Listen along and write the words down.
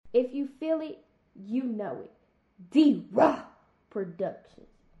If you feel it, you know it. Raww Productions.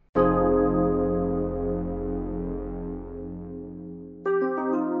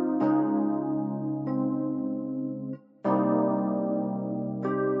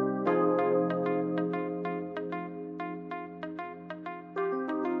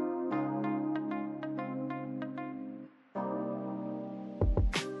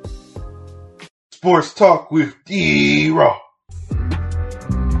 Sports Talk with Raww.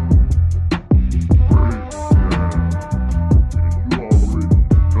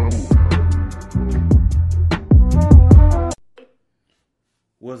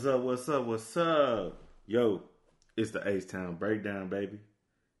 What's up? Yo, it's the H-Town Breakdown, baby.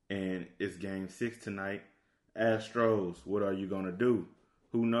 And it's game 6 tonight. Astros, what are you going to do?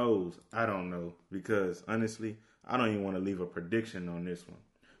 Who knows? I don't know. Because, honestly, I don't even want to leave a prediction on this one.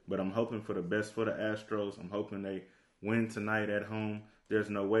 But I'm hoping for the best for the Astros. I'm hoping they win tonight at home. There's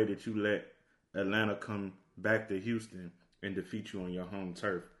no way that you let Atlanta come back to Houston and defeat you on your home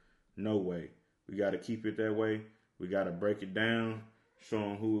turf. No way. We got to keep it that way. We got to break it down, show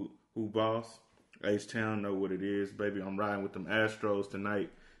them who boss. H-Town know what it is, baby. I'm riding with them Astros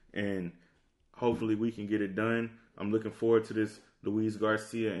tonight, and hopefully we can get it done. I'm looking forward to this Luis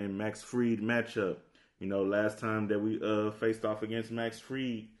Garcia and Max Fried matchup. You know, last time that we faced off against Max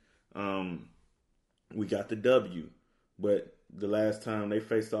Fried, we got the W. But the last time they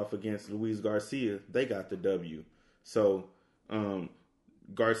faced off against Luis Garcia, they got the W. So,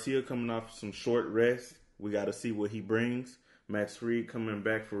 Garcia coming off some short rest. We got to see what he brings. Max Fried coming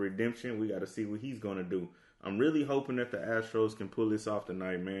back for redemption. We got to see what he's going to do. I'm really hoping that the Astros can pull this off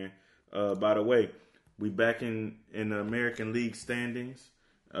tonight, man. By the way, we back in the American League standings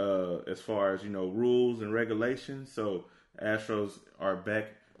as far as, you know, rules and regulations. So Astros are back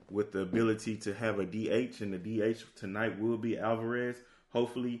with the ability to have a DH, and the DH tonight will be Alvarez.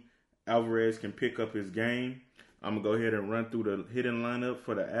 Hopefully Alvarez can pick up his game. I'm going to go ahead and run through the hitting lineup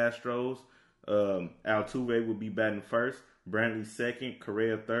for the Astros. Altuve will be batting first. Brantley second,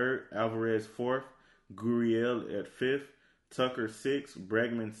 Correa third, Alvarez fourth, Gurriel at fifth, Tucker sixth,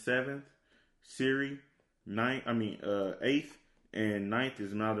 Bregman seventh, Siri eighth, and ninth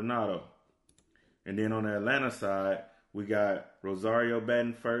is Maldonado. And then on the Atlanta side, we got Rosario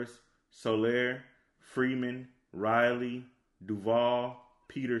batting first, Soler, Freeman, Riley, Duvall,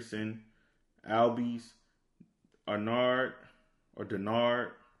 Peterson, Albies, Denard, I don't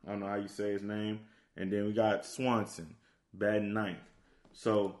know how you say his name, and then we got Swanson batting ninth.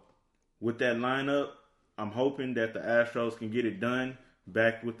 So with that lineup, I'm hoping that the Astros can get it done,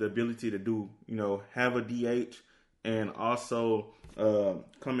 back with the ability to do, you know, have a DH, and also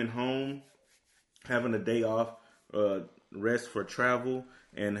coming home, having a day off, rest for travel,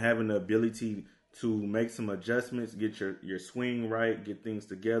 and having the ability to make some adjustments, get your swing right, get things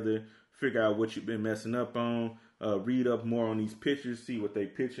together, figure out what you've been messing up on, read up more on these pitchers, see what they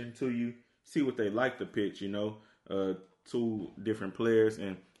pitching to you, see what they like to pitch, you know, two different players,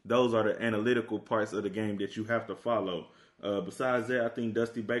 and those are the analytical parts of the game that you have to follow. Besides that, I think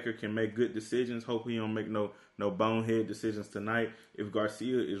Dusty Baker can make good decisions. Hope he don't make no bonehead decisions tonight. If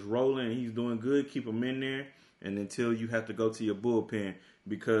Garcia is rolling and he's doing good, keep him in there, and until you have to go to your bullpen,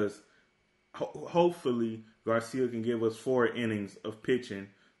 because hopefully Garcia can give us 4 innings of pitching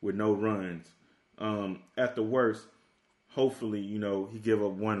with no runs. At the worst, hopefully, you know, he give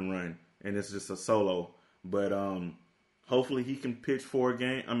up 1 run and it's just a solo. But hopefully he can pitch 4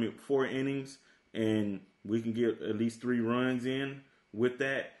 innings, and we can get at least 3 runs in with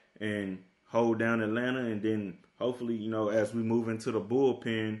that and hold down Atlanta. And then hopefully, you know, as we move into the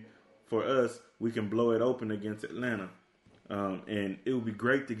bullpen for us, we can blow it open against Atlanta. And it would be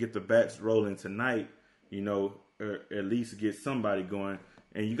great to get the bats rolling tonight, you know, or at least get somebody going.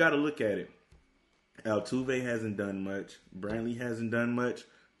 And you got to look at it. Altuve hasn't done much. Brantley hasn't done much.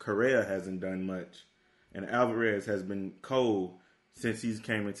 Correa hasn't done much. And Alvarez has been cold since he's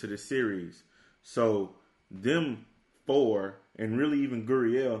came into the series. So them 4, and really even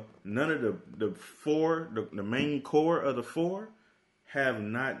Gurriel, none of the 4, the main core of the 4, have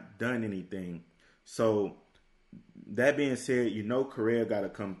not done anything. So that being said, you know Correa got to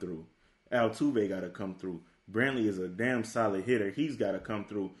come through. Altuve got to come through. Brantley is a damn solid hitter. He's got to come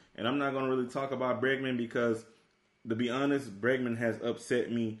through. And I'm not going to really talk about Bregman because, to be honest, Bregman has upset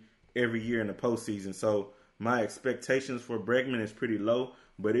me every year in the postseason. So my expectations for Bregman is pretty low,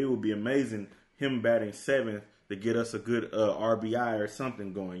 but it would be amazing him batting 7th to get us a good RBI or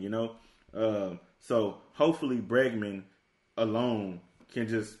something going, you know? So hopefully Bregman alone can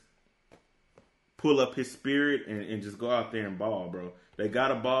just pull up his spirit and just go out there and ball, bro. They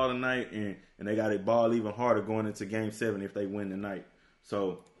got a ball tonight, and they got a ball even harder going into Game 7 if they win tonight.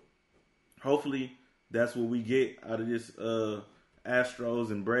 So hopefully that's what we get out of this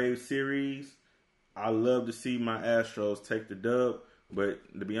Astros and Braves series. I love to see my Astros take the dub, but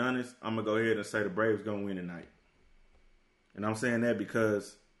to be honest, I'm gonna go ahead and say the Braves gonna win tonight. And I'm saying that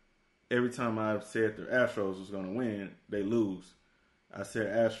because every time I've said the Astros was gonna win, they lose. I said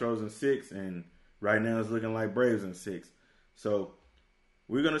Astros in 6, and right now it's looking like Braves in 6. So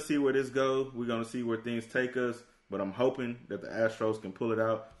we're gonna see where this goes. We're gonna see where things take us. But I'm hoping that the Astros can pull it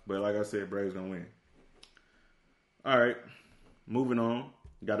out. But like I said, Braves gonna win. All right, moving on.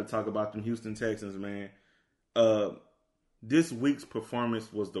 Got to talk about them Houston Texans, man. This week's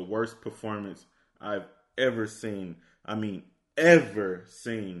performance was the worst performance I've ever seen. I mean, ever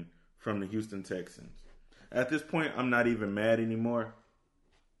seen from the Houston Texans. At this point, I'm not even mad anymore.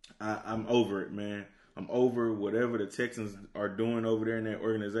 I'm over it, man. I'm over whatever the Texans are doing over there in that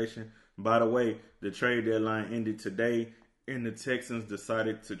organization. By the way, the trade deadline ended today, and the Texans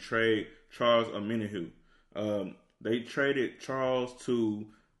decided to trade Charles Omenihu. They traded Charles to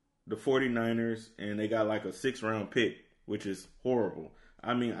the 49ers, and they got like a 6th-round pick, which is horrible.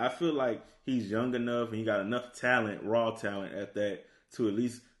 I mean, I feel like he's young enough, and he got enough talent, raw talent at that, to at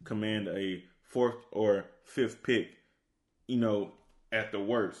least command a 4th or 5th pick, at the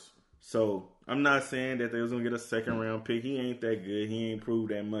worst. So I'm not saying that they was going to get a 2nd-round pick. He ain't that good. He ain't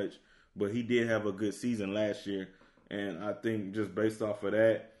proved that much. But he did have a good season last year. And I think just based off of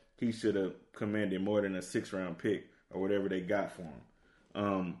that, he should have commanded more than a 6th-round pick or whatever they got for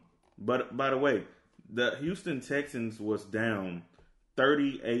him. But by the way, the Houston Texans was down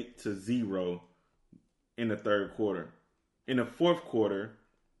 38-0 in the 3rd quarter. In the 4th quarter,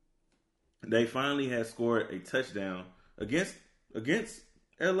 they finally had scored a touchdown against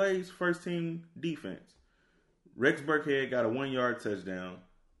LA's first-team defense. Rex Burkhead got a 1-yard touchdown,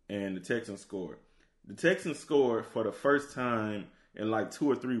 and the Texans scored. The Texans scored for the first time in like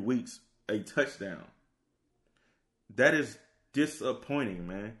 2 or 3 weeks a touchdown. That is disappointing,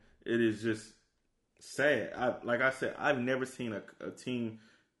 man. It is just sad. Like I said, I've never seen a team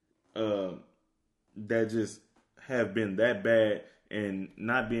that just have been that bad and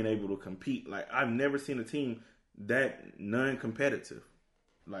not being able to compete. Like, I've never seen a team that non-competitive.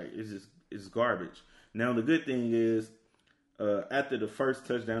 Like, it's garbage. Now, the good thing is, after the first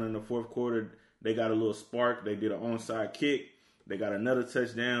touchdown in the 4th quarter, they got a little spark. They did an onside kick. They got another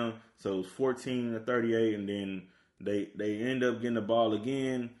touchdown. So it was 14-38, and then they end up getting the ball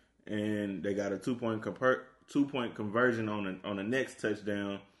again, and they got a 2-point conversion on the next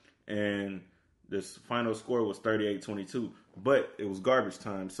touchdown, and this final score was 38-22. But it was garbage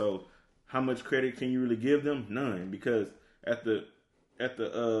time. So how much credit can you really give them? None, because at the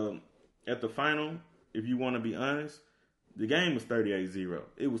final, if you want to be honest, the game was 38-0.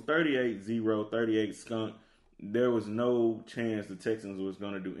 It was 38-0, 38 skunk. There was no chance the Texans was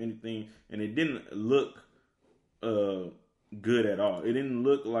going to do anything, and it didn't look good at all. It didn't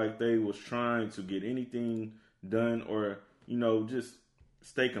look like they was trying to get anything done or, just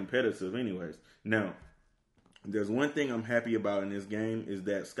stay competitive anyways. Now, there's one thing I'm happy about in this game is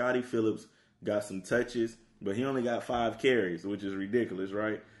that Scottie Phillips got some touches, but he only got 5 carries, which is ridiculous,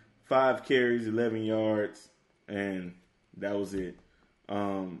 right? 5 carries, 11 yards, and that was it.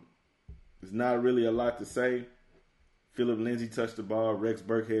 There's not really a lot to say. Philip Lindsay touched the ball. Rex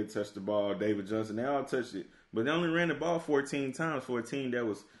Burkhead touched the ball. David Johnson, they all touched it. But they only ran the ball 14 times for a team that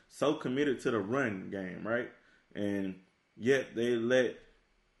was so committed to the run game, right? And yet they let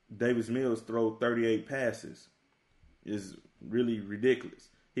Davis Mills throw 38 passes. It's really ridiculous.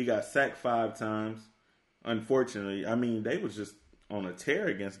 He got sacked 5 times. Unfortunately, I mean, they was just on a tear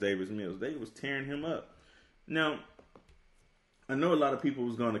against Davis Mills. They was tearing him up. Now, I know a lot of people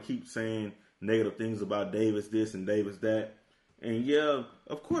was going to keep saying negative things about Davis this and Davis that. And yeah,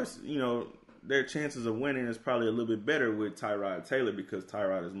 of course, their chances of winning is probably a little bit better with Tyrod Taylor because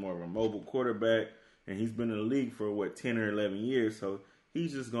Tyrod is more of a mobile quarterback and he's been in the league for 10 or 11 years. So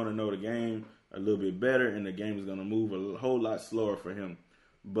he's just going to know the game a little bit better and the game is going to move a whole lot slower for him.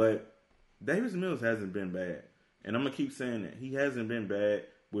 But Davis Mills hasn't been bad. And I'm going to keep saying that. He hasn't been bad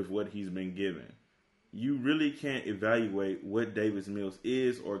with what he's been given. You really can't evaluate what Davis Mills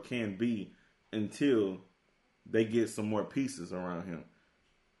is or can be until they get some more pieces around him.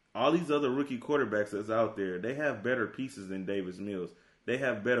 All these other rookie quarterbacks that's out there, they have better pieces than Davis Mills. They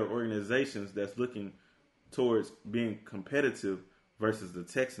have better organizations that's looking towards being competitive versus the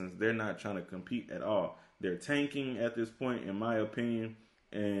Texans. They're not trying to compete at all. They're tanking at this point, in my opinion,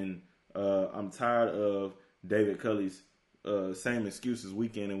 and I'm tired of David Culley's same excuses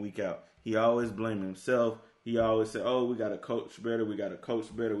week in and week out. He always blamed himself. He always said, oh, we got to coach better. We got to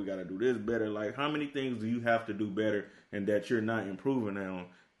coach better. We got to do this better. Like, how many things do you have to do better and that you're not improving on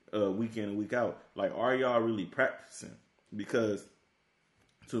week in and week out. Like, are y'all really practicing? Because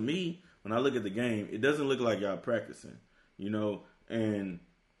to me, when I look at the game, it doesn't look like y'all practicing, and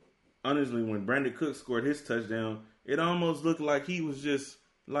honestly, when Brandon Cooks scored his touchdown, it almost looked like he was just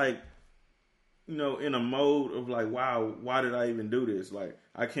like, in a mode of like, wow, why did I even do this? Like,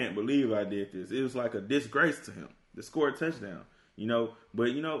 I can't believe I did this. It was like a disgrace to him to score a touchdown, But,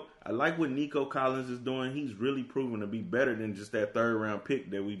 I like what Nico Collins is doing. He's really proven to be better than just that third round pick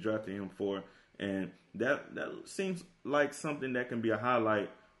that we drafted him for. And that seems like something that can be a highlight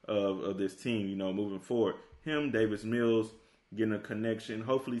of this team, moving forward. Him, Davis Mills, getting a connection.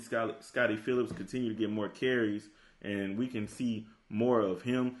 Hopefully Scotty Phillips continue to get more carries, and we can see more of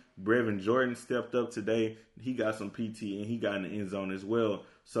him. Brevin Jordan stepped up today. He got some PT, and he got in the end zone as well.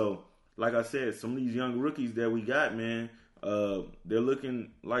 So, like I said, some of these young rookies that we got, man, they're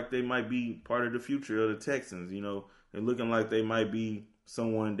looking like they might be part of the future of the Texans. They're looking like they might be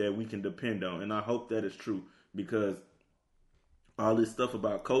someone that we can depend on, and I hope that is true, because all this stuff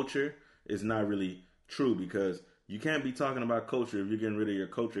about culture is not really true, because you can't be talking about culture if you're getting rid of your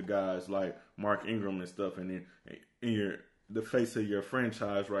culture guys like Mark Ingram and stuff, and then you're the face of your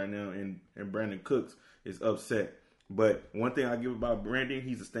franchise right now, and Brandon Cooks is upset. But one thing I give about Brandon,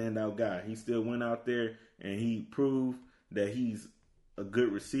 he's a standout guy. He still went out there and he proved that he's a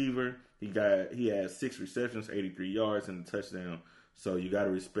good receiver. He had 6 receptions, 83 yards, and a touchdown. So you got to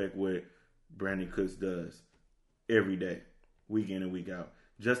respect what Brandon Cooks does every day, week in and week out.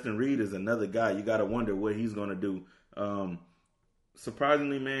 Justin Reed is another guy. You got to wonder what he's going to do.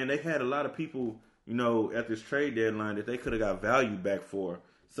 Surprisingly, man, they had a lot of people, at this trade deadline that they could have got value back for.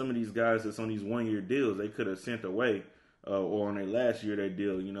 Some of these guys that's on these 1-year deals, they could have sent away, or on their last year of their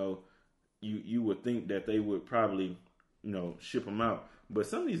deal. You would think that they would probably, ship them out. But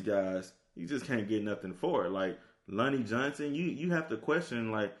some of these guys, you just can't get nothing for it. Like Lonnie Johnson, you have to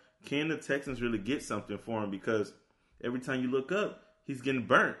question, like, can the Texans really get something for him? Because every time you look up, he's getting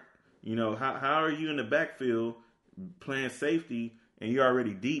burnt. How are you in the backfield playing safety and you're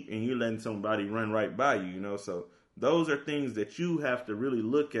already deep and you're letting somebody run right by you, So those are things that you have to really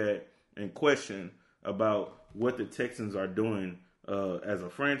look at and question about what the Texans are doing as a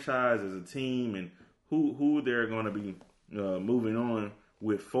franchise, as a team, and who they're going to be moving on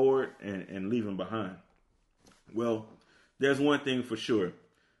with forward and leaving behind. Well, there's one thing for sure.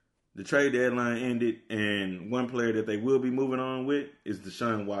 The trade deadline ended, and one player that they will be moving on with is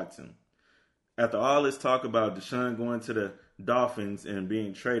Deshaun Watson. After all this talk about Deshaun going to the Dolphins and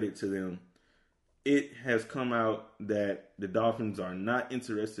being traded to them, it has come out that the Dolphins are not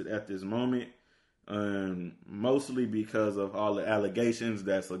interested at this moment, mostly because of all the allegations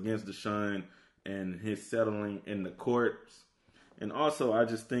that's against Deshaun and his settling in the courts. And also, I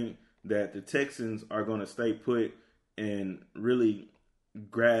just think that the Texans are going to stay put and really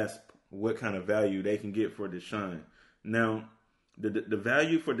grasp what kind of value they can get for Deshaun. Now, the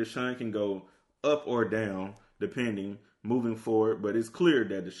value for Deshaun can go up or down depending moving forward, but it's clear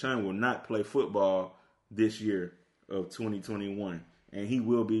that Deshaun will not play football this year of 2021, and he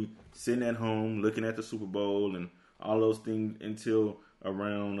will be sitting at home looking at the Super Bowl and all those things until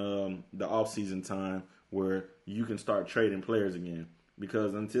around the off-season time where you can start trading players again,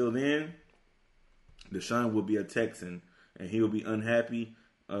 because until then, Deshaun will be a Texan and he will be unhappy,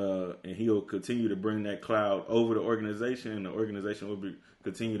 and he'll continue to bring that cloud over the organization, and the organization will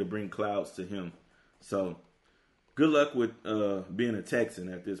continue to bring clouds to him. So good luck with being a Texan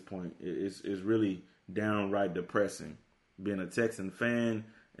at this point. It's really downright depressing being a Texan fan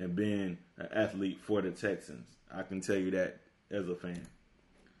and being an athlete for the Texans. I can tell you that as a fan.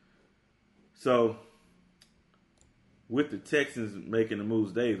 So with the Texans making the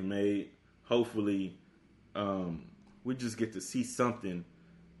moves they've made, hopefully we just get to see something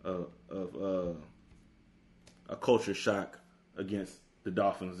of a culture shock against the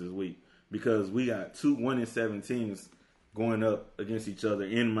Dolphins this week, because we got 2 1-7 teams going up against each other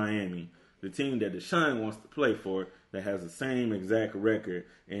in Miami. The team that Deshaun wants to play for that has the same exact record,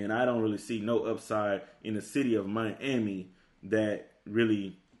 and I don't really see no upside in the city of Miami that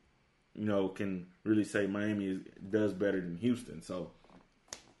really, can really say Miami does better than Houston. So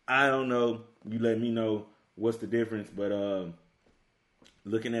I don't know. You let me know what's the difference, but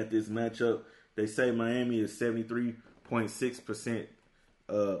looking at this matchup, they say Miami is 73.6%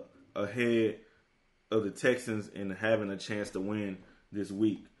 ahead of the Texans and having a chance to win this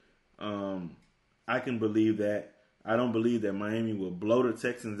week. I can believe that. I don't believe that Miami will blow the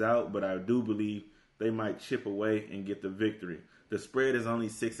Texans out, but I do believe they might chip away and get the victory. The spread is only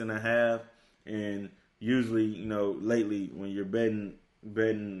 6.5, and usually, lately when you're betting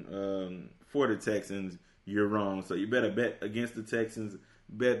for the Texans, you're wrong. So you better bet against the Texans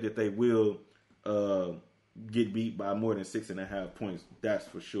bet that they will get beat by more than 6.5 points. That's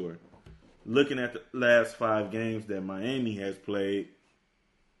for sure. Looking at the last 5 games that Miami has played,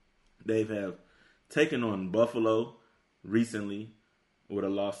 they have taken on Buffalo recently with a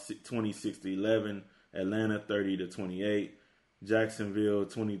loss 26-11, Atlanta 30-28, Jacksonville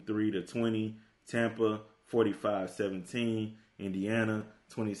 23-20, Tampa 45-17, Indiana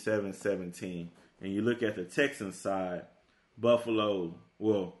 27-17. And you look at the Texans side, Buffalo,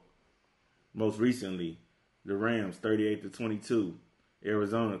 well, most recently, the Rams 38-22,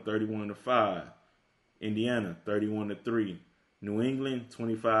 Arizona 31-5, Indiana 31-3, New England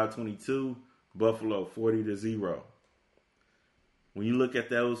 25-22, Buffalo 40-0. When you look at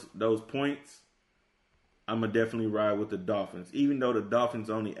those points, I'm gonna definitely ride with the Dolphins, even though the Dolphins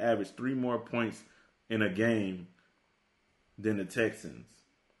only average 3 more points in a game than the Texans,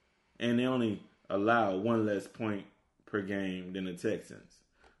 and they only allow 1 less point per game than the Texans.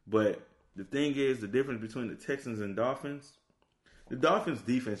 But the thing is, the difference between the Texans and Dolphins, the Dolphins'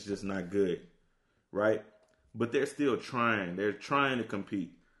 defense is just not good, right? But they're still trying. They're trying to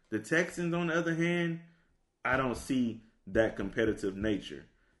compete. The Texans, on the other hand, I don't see that competitive nature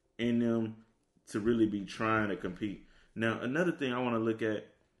in them to really be trying to compete. Now, another thing I want to look at,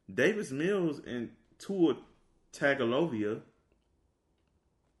 Davis Mills and Tua Tagovailoa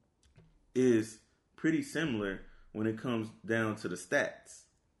is pretty similar when it comes down to the stats.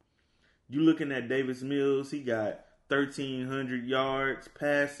 You looking at Davis Mills, he got 1,300 yards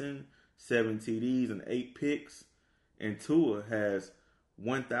passing, 7 TDs, and 8 picks. And Tua has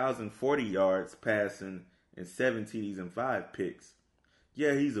 1,040 yards passing and 7 TDs and 5 picks.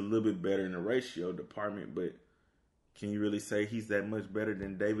 Yeah, he's a little bit better in the ratio department, but can you really say he's that much better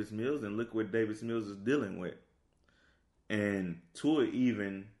than Davis Mills? And look what Davis Mills is dealing with. And Tua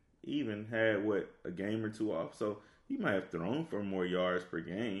even had, a game or 2 off. So he might have thrown for more yards per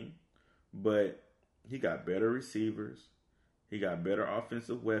game, but he got better receivers. He got better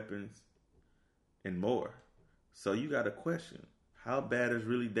offensive weapons and more. So you got to question, how bad is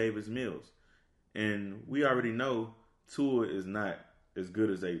really Davis Mills? And we already know Tua is not as good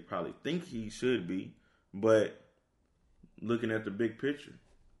as they probably think he should be. But looking at the big picture,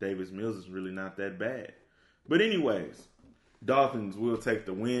 Davis Mills is really not that bad. But anyways, Dolphins will take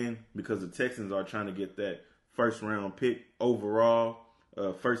the win because the Texans are trying to get that first pick overall,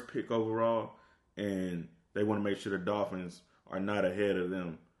 and they want to make sure the Dolphins are not ahead of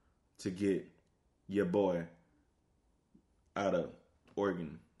them to get your boy out of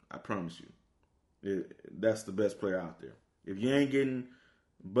Oregon. I promise you. That's the best player out there. If you ain't getting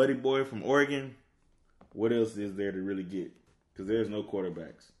Buddy Boy from Oregon, what else is there to really get? Because there's no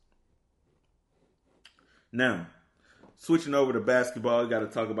quarterbacks. Now, switching over to basketball, got to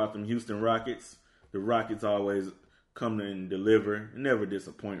talk about them Houston Rockets. The Rockets always come and deliver and never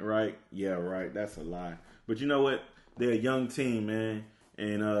disappoint, right? Yeah, right. That's a lie. But you know what? They're a young team, man.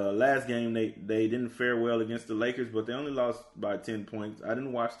 And last game, they didn't fare well against the Lakers, but they only lost by 10 points. I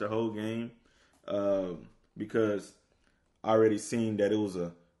didn't watch the whole game because I already seen that it was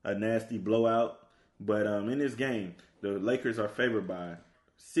a nasty blowout. But in this game, the Lakers are favored by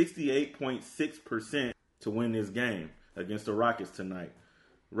 68.6% to win this game against the Rockets tonight.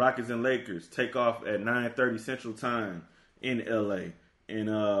 Rockets and Lakers take off at 9:30 Central Time in LA.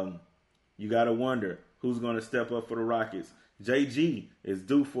 And you got to wonder who's going to step up for the Rockets. JG is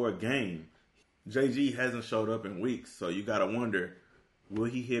due for a game. JG hasn't showed up in weeks, so you got to wonder, will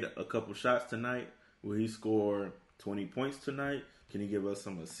he hit a couple shots tonight? Will he score 20 points tonight? Can he give us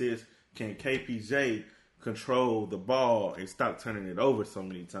some assists? Can KPJ control the ball and stop turning it over so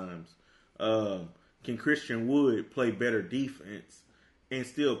many times? Can Christian Wood play better defense and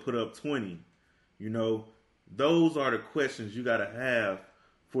still put up 20? You know, those are the questions you got to have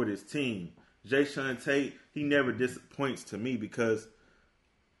for this team. Jayshawn Tate, he never disappoints to me because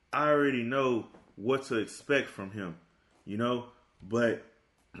I already know what to expect from him, you know. But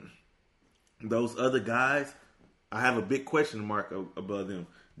those other guys, I have a big question mark above them.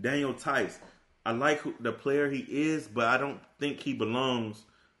 Daniel Tice, I like the player he is, but I don't think he belongs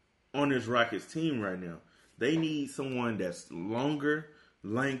on this Rockets team right now. They need someone that's longer,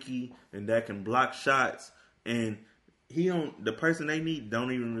 lanky, and that can block shots. And the person they need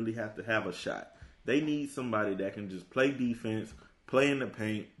don't even really have to have a shot. They need somebody that can just play defense, play in the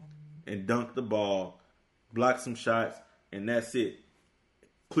paint, and dunk the ball, block some shots, and that's it.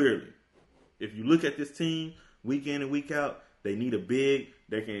 Clearly. If you look at this team week in and week out, they need a big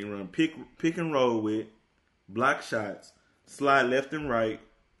they can run pick and roll with, block shots, slide left and right,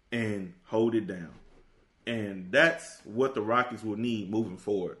 and hold it down. And that's what the Rockets will need moving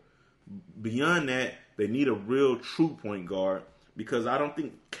forward. Beyond that, they need a real true point guard, because I don't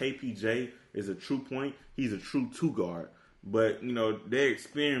think KPJ is a true point. He's a true two guard. But, they're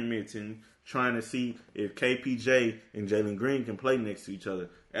experimenting, trying to see if KPJ and Jalen Green can play next to each other.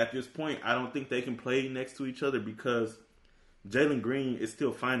 At this point, I don't think they can play next to each other because Jalen Green is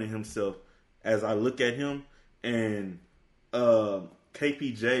still finding himself as I look at him. And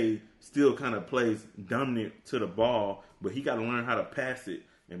KPJ still kind of plays dominant to the ball, but he got to learn how to pass it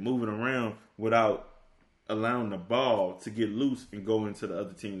and move it around without allowing the ball to get loose and go into the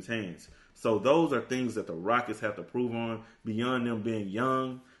other team's hands. So those are things that the Rockets have to prove on. Beyond them being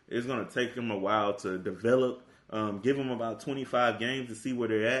young, it's going to take them a while to develop. Give them about 25 games to see where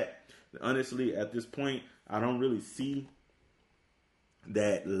they're at. Honestly, at this point, I don't really see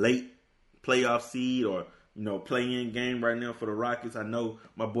that late playoff seed or play-in game right now for the Rockets. I know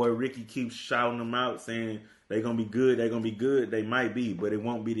my boy Ricky keeps shouting them out, saying they're going to be good, they're going to be good. They might be, but it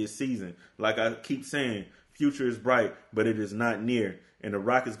won't be this season. Like I keep saying, future is bright, but it is not near. And the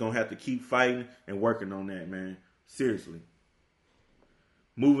Rockets going to have to keep fighting and working on that, man. Seriously.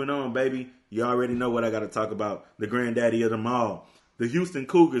 Moving on, baby. You already know what I got to talk about. The granddaddy of them all. The Houston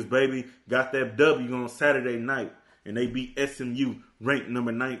Cougars, baby, got that W on Saturday night. And they beat SMU, ranked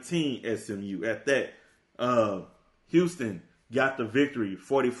number 19 SMU. At that, Houston got the victory,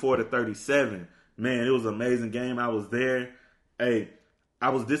 44-37. Man, it was an amazing game. I was there. Hey, I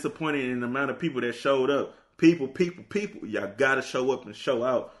was disappointed in the amount of people that showed up. People. Y'all got to show up and show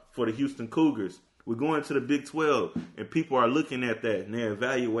out for the Houston Cougars. We're going to the Big 12, and people are looking at that, and they're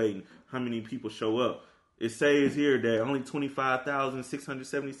evaluating how many people show up. It says here that only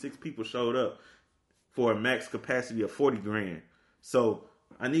 25,676 people showed up for a max capacity of 40 grand. So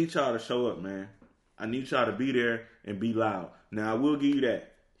I need y'all to show up, man. I need y'all to be there and be loud. Now, I will give you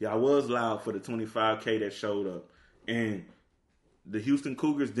that. Y'all was loud for the 25K that showed up. And the Houston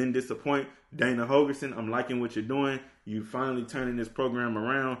Cougars didn't disappoint. Dana Holgerson, I'm liking what you're doing. You finally turning this program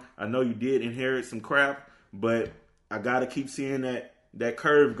around. I know you did inherit some crap, but I got to keep seeing that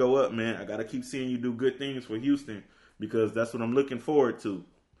curve go up, man. I got to keep seeing you do good things for Houston because that's what I'm looking forward to.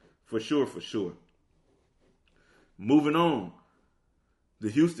 For sure. Moving on. The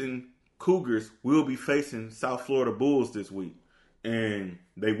Houston Cougars will be facing South Florida Bulls this week. And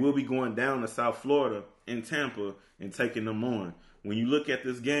they will be going down to South Florida in Tampa and taking them on. When you look at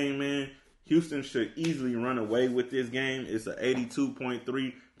this game, man, Houston should easily run away with this game. It's an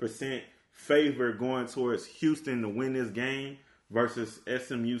 82.3% favor going towards Houston to win this game versus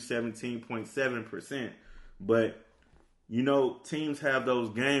SMU 17.7%. But, teams have those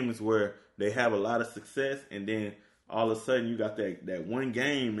games where they have a lot of success and then all of a sudden you got that one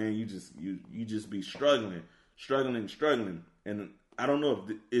game, man, you just be struggling. And I don't know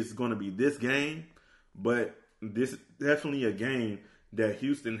if it's going to be this game, but this is definitely a game that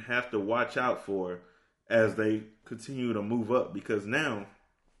Houston have to watch out for as they continue to move up. Because now,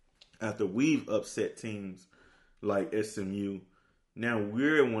 after we've upset teams like SMU, now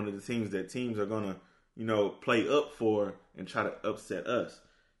we're one of the teams that teams are going to, play up for and try to upset us.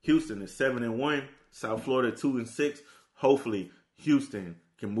 Houston is 7-1, South Florida 2-6. Hopefully, Houston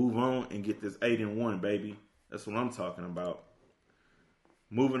can move on and get this 8-1, baby. That's what I'm talking about.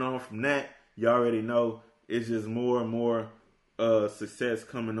 Moving on from that, you already know it's just more and more success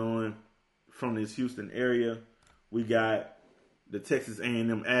coming on from this Houston area. We got the Texas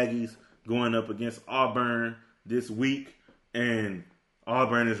A&M Aggies going up against Auburn this week, and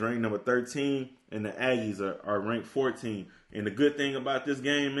Auburn is ranked number 13, and the Aggies are ranked 14. And the good thing about this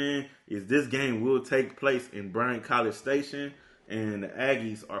game, man, is this game will take place in Bryan College Station, and the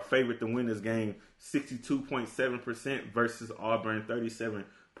Aggies are favored to win this game 62.7% versus Auburn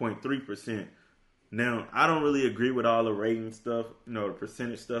 37.3%. Now, I don't really agree with all the rating stuff, the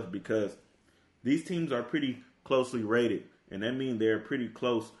percentage stuff, because these teams are pretty closely rated, and that means they're pretty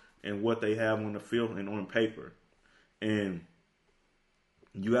close in what they have on the field and on paper. And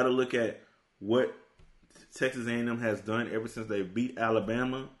you got to look at what Texas A&M has done ever since they beat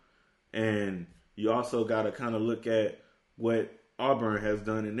Alabama, and you also got to kind of look at what Auburn has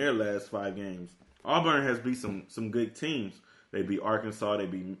done in their last 5 games. Auburn has beat some good teams. They beat Arkansas, they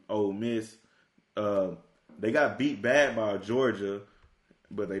beat Ole Miss. They got beat bad by Georgia,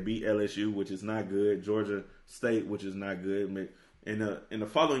 but they beat LSU, which is not good. Georgia State, which is not good. In the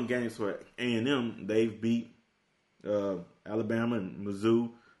following games for A&M, they've beat Alabama and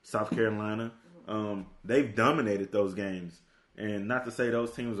Mizzou, South Carolina. They've dominated those games. And not to say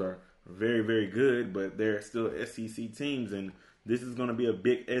those teams are very, very good, but they're still SEC teams. And this is going to be a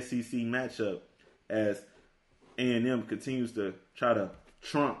big SEC matchup as A&M continues to try to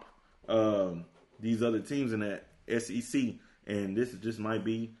trump these other teams in that SEC. And this just might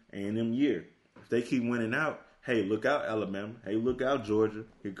be A&M year. If they keep winning out, hey, look out Alabama. Hey, look out Georgia.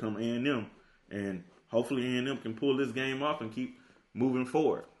 Here come A&M. And hopefully A&M can pull this game off and keep moving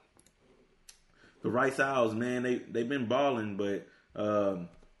forward. The Rice Owls, man, they've been balling, but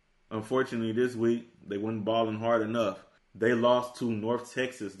unfortunately this week they weren't balling hard enough. They lost to North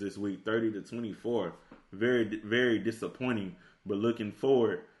Texas this week, 30-24. Very, very disappointing. But looking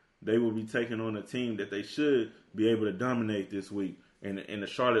forward, they will be taking on a team that they should be able to dominate this week, in the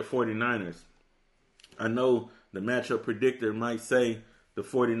Charlotte 49ers. I know the matchup predictor might say the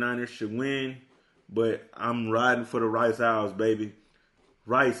 49ers should win, but I'm riding for the Rice Owls, baby.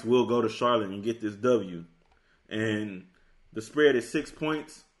 Rice will go to Charlotte and get this W. And the spread is 6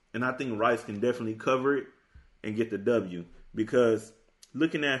 points, and I think Rice can definitely cover it and get the W. Because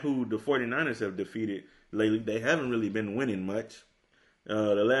looking at who the 49ers have defeated lately, they haven't really been winning much.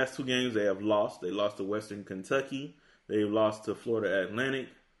 The last 2 games they have lost. They lost to Western Kentucky. They've lost to Florida Atlantic.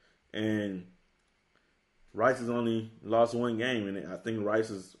 And Rice has only lost 1 game. And I think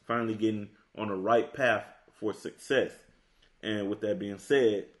Rice is finally getting on the right path for success. And with that being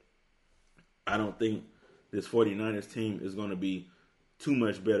said, I don't think this 49ers team is going to be too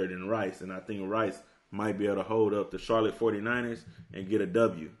much better than Rice. And I think Rice might be able to hold up the Charlotte 49ers and get a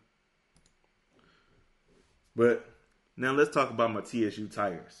W. But now let's talk about my TSU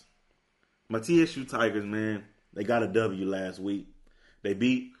Tigers. My TSU Tigers, man, they got a W last week. They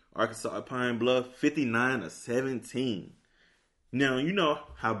beat Arkansas Pine Bluff 59-17. Now, you know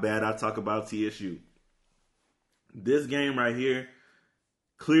how bad I talk about TSU. This game right here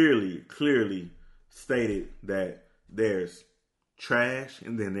clearly stated that there's trash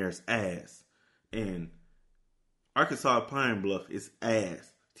and then there's ass. And Arkansas Pine Bluff is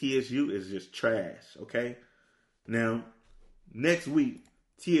ass. TSU is just trash, okay? Now, next week,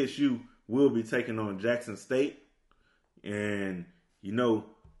 TSU will be taking on Jackson State. And you know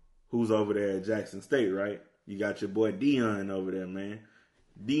who's over there at Jackson State, right? You got your boy Deion over there, man.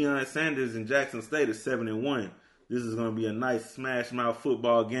 Deion Sanders and Jackson State is 7-1. This is going to be a nice smash mouth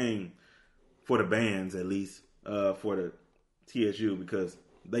football game for the bands, at least, for the TSU, because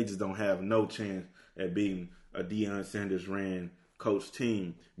they just don't have no chance at beating a Deion Sanders ran coach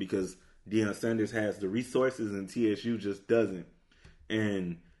team, because Deion Sanders has the resources and TSU just doesn't.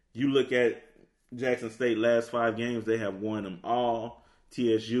 And you look at Jackson State last 5 games, they have won them all.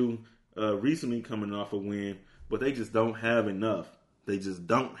 TSU recently coming off a win, but they just don't have enough. They just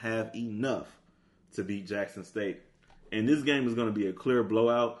don't have enough to beat Jackson State. And this game is going to be a clear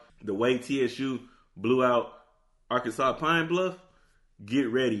blowout. The way TSU blew out Arkansas Pine Bluff, get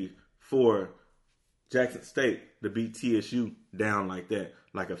ready for Jackson State to beat TSU down like that,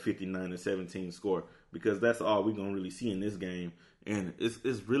 like a 59-17 score, because that's all we're going to really see in this game. And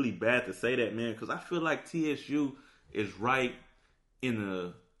it's really bad to say that, man, because I feel like TSU is right in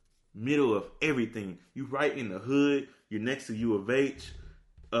the middle of everything. You right in the hood. You're next to U of H.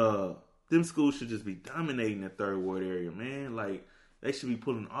 Them schools should just be dominating the third ward area, man. Like, they should be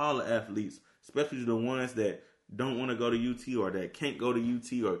pulling all the athletes, especially the ones that don't want to go to UT or that can't go to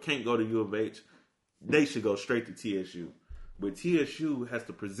UT or can't go to U of H. They should go straight to TSU. But TSU has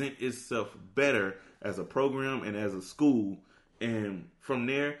to present itself better as a program and as a school. And from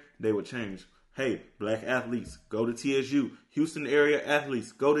there, they would change. Hey, black athletes, go to TSU. Houston area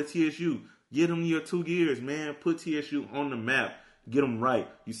athletes, go to TSU. Get them your 2 years, man. Put TSU on the map. Get them right.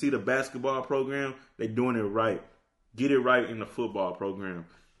 You see the basketball program, they doing it right. Get it right in the football program.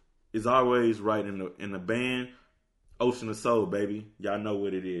 It's always right in the band. Ocean of Soul, baby. Y'all know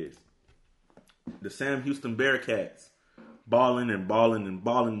what it is. The Sam Houston Bearcats, balling and balling and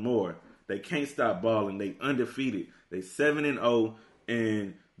balling more. They can't stop balling. They undefeated. They 7-0,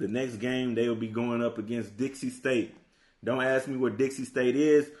 and the next game they will be going up against Dixie State. Don't ask me what Dixie State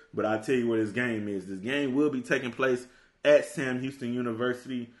is, but I'll tell you what this game is. This game will be taking place at Sam Houston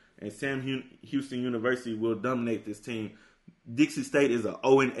University, and Sam Houston University will dominate this team. Dixie State is an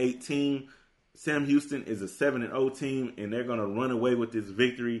 0-8 team. Sam Houston is a 7-0 team, and they're going to run away with this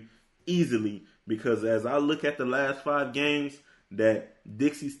victory easily, because as I look at the last 5 games that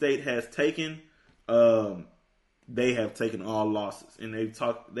Dixie State has taken, they have taken all losses, and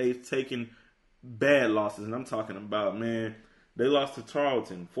they've taken bad losses. And I'm talking about, man, they lost to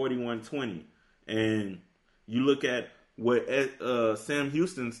Tarleton 41-20, and you look at what Sam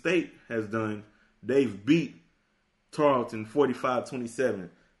Houston State has done. They've beat Tarleton 45-27.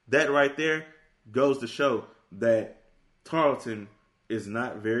 That right there goes to show that Tarleton is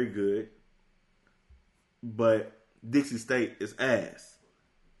not very good, but Dixie State is ass.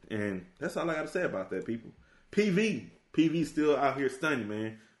 And that's all I got to say about that, people. PV still out here stunning,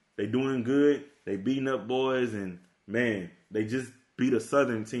 man. They doing good. They beating up boys, and man, they just beat a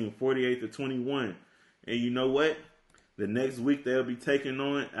Southern team 48-21. And you know what? The next week they'll be taking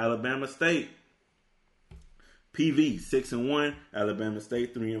on Alabama State. PV 6-1, Alabama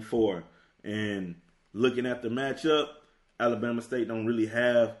State 3-4. And looking at the matchup, Alabama State don't really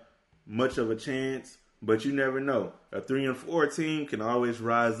have much of a chance, but you never know. A 3-4 team can always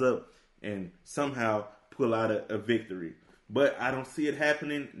rise up and somehow pull out a victory. But I don't see it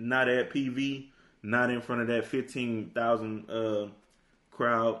happening. Not at PV, not in front of that 15,000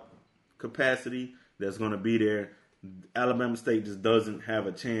 crowd capacity that's going to be there. Alabama State just doesn't have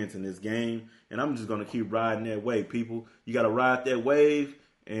a chance in this game. And I'm just going to keep riding that wave, people. You got to ride that wave.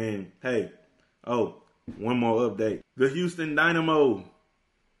 And, hey, one more update. The Houston Dynamo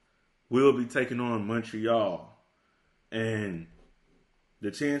will be taking on Montreal. And the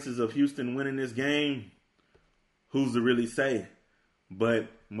chances of Houston winning this game, who's to really say? But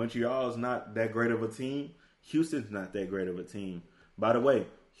Montreal is not that great of a team. Houston's not that great of a team. By the way,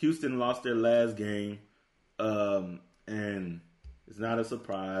 Houston lost their last game. And it's not a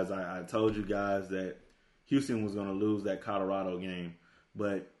surprise. I told you guys that Houston was going to lose that Colorado game.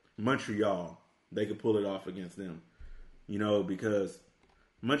 But Montreal, they could pull it off against them. You know, because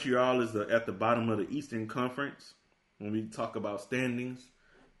Montreal is at the bottom of the Eastern Conference when we talk about standings.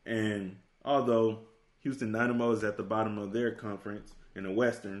 And although Houston Dynamo is at the bottom of their conference in the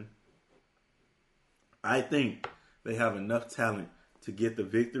Western, I think they have enough talent to get the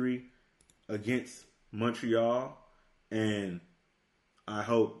victory against Montreal, and I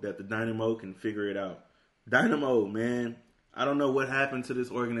hope that the Dynamo can figure it out. Dynamo, man, I don't know what happened to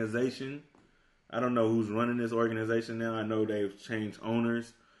this organization. I don't know who's running this organization now. I know they've changed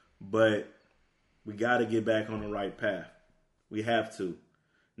owners, but we got to get back on the right path. We have to.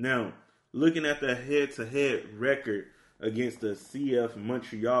 Now, looking at the head-to-head record against the CF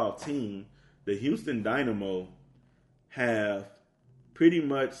Montreal team, the Houston Dynamo have pretty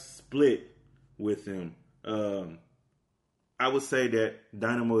much split with them. I would say that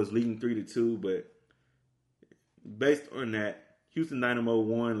Dynamo is leading 3-2, but based on that, Houston Dynamo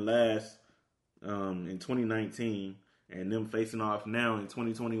won last in 2019, and them facing off now in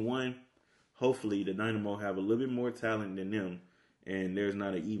 2021. Hopefully, the Dynamo have a little bit more talent than them, and there's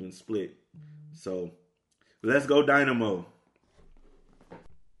not an even split. So, let's go Dynamo.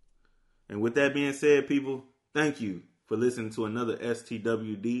 And with that being said, people, thank you for listening to another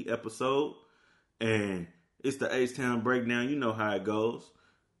STWD episode. And it's the H-Town Breakdown. You know how it goes.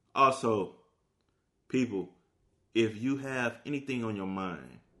 Also, people, if you have anything on your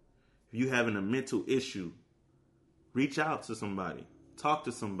mind, if you're having a mental issue, reach out to somebody. Talk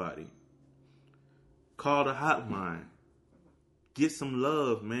to somebody. Call the hotline. Get some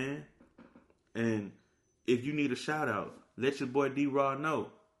love, man. And if you need a shout out, let your boy Raww know.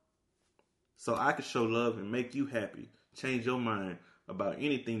 So I can show love and make you happy. Change your mind about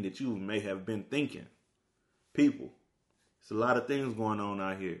anything that you may have been thinking. People, it's a lot of things going on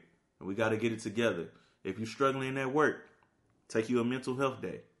out here. And we got to get it together. If you're struggling at work, take you a mental health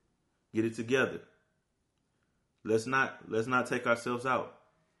day. Get it together. Let's not take ourselves out.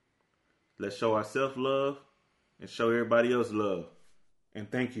 Let's show ourselves love and show everybody else love.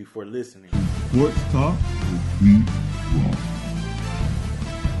 And thank you for listening. Sports Talk with Raww.